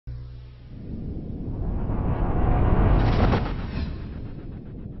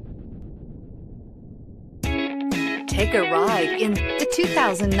Take a ride in the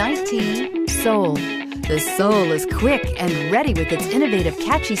 2019 Soul. The Soul is quick and ready with its innovative,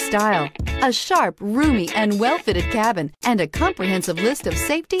 catchy style. A sharp, roomy, and well-fitted cabin, and a comprehensive list of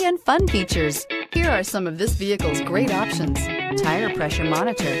safety and fun features. Here are some of this vehicle's great options: tire pressure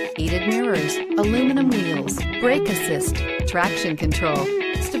monitor, heated mirrors, aluminum wheels, brake assist, traction control,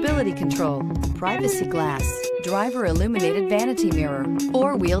 stability control, privacy glass, driver illuminated vanity mirror,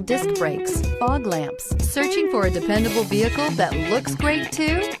 four-wheel disc brakes, fog lamps. Searching for a dependable vehicle that looks great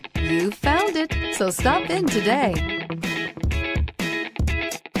too? You found it, so stop in today.